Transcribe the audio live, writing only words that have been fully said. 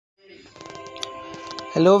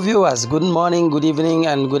Hello viewers, good morning, good evening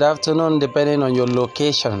and good afternoon depending on your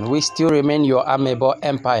location. We still remain your amiable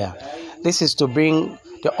empire. This is to bring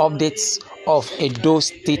the updates of Edo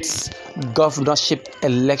State's governorship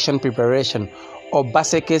election preparation.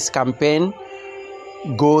 Obaseki's campaign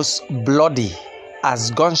goes bloody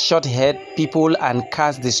as gunshot hit people and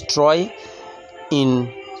cars destroy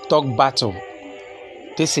in dog battle.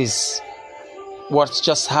 This is what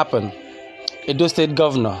just happened. Edo State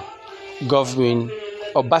Governor Godwin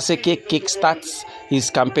Obaseki kickstarts his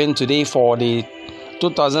campaign today for the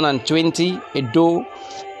 2020 Edo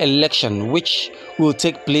election, which will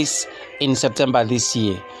take place in September this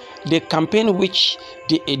year. The campaign, which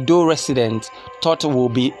the Edo residents thought will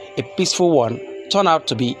be a peaceful one, turned out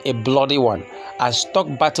to be a bloody one, as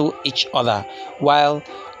talk battle each other, while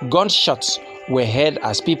gunshots were heard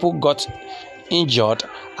as people got injured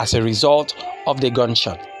as a result of the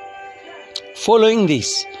gunshot. Following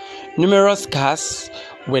this, numerous cars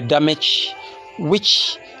were damaged,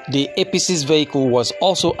 which the APC's vehicle was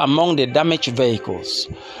also among the damaged vehicles.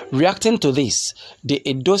 Reacting to this, the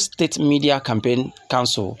Edo State Media Campaign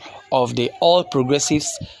Council of the All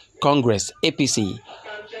Progressives Congress (APC)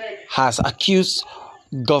 has accused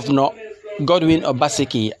Governor Godwin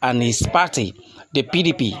Obaseki and his party, the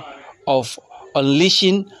PDP, of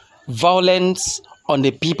unleashing violence on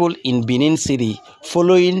the people in Benin City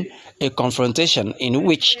following a confrontation in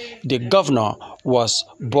which the governor was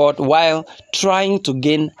brought while trying to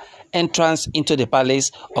gain entrance into the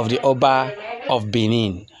palace of the Oba of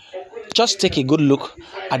Benin. Just take a good look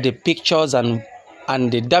at the pictures and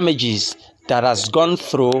the damages that has gone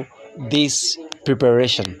through this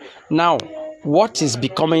preparation. Now, what is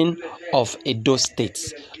becoming of Edo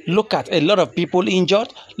State? Look at a lot of people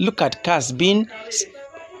injured, look at cars being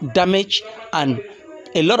damaged and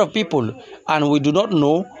a lot of people, and we do not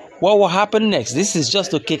know what will happen next. This is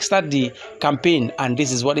just to kickstart the campaign, and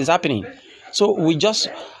this is what is happening. So we just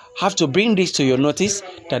have to bring this to your notice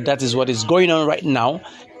that is what is going on right now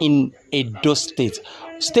in Edo State.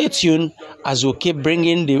 Stay tuned as we'll keep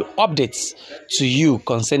bringing the updates to you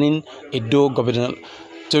concerning Edo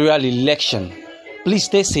gubernatorial election. Please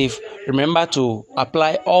stay safe. Remember to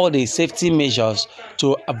apply all the safety measures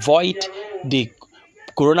to avoid the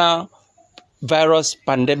coronavirus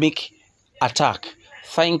pandemic attack.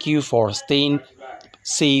 Thank you for staying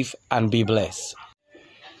safe and be blessed.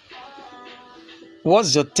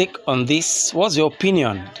 What's your take on this? What's your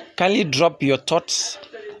opinion? Kindly drop your thoughts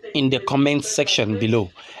in the comment section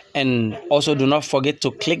below. And also do not forget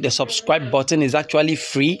to click the subscribe button. It's actually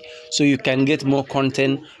free, so you can get more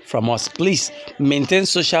content from us. Please maintain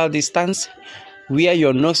social distance. Wear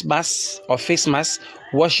your nose mask or face mask.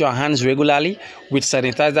 Wash your hands regularly with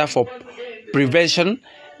sanitizer for prevention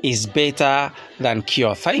is better than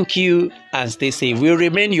cure. Thank you and stay safe. We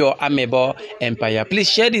remain your amiable empire. Please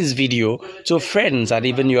share this video to friends and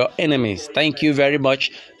even your enemies. Thank you very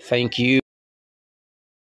much. Thank you.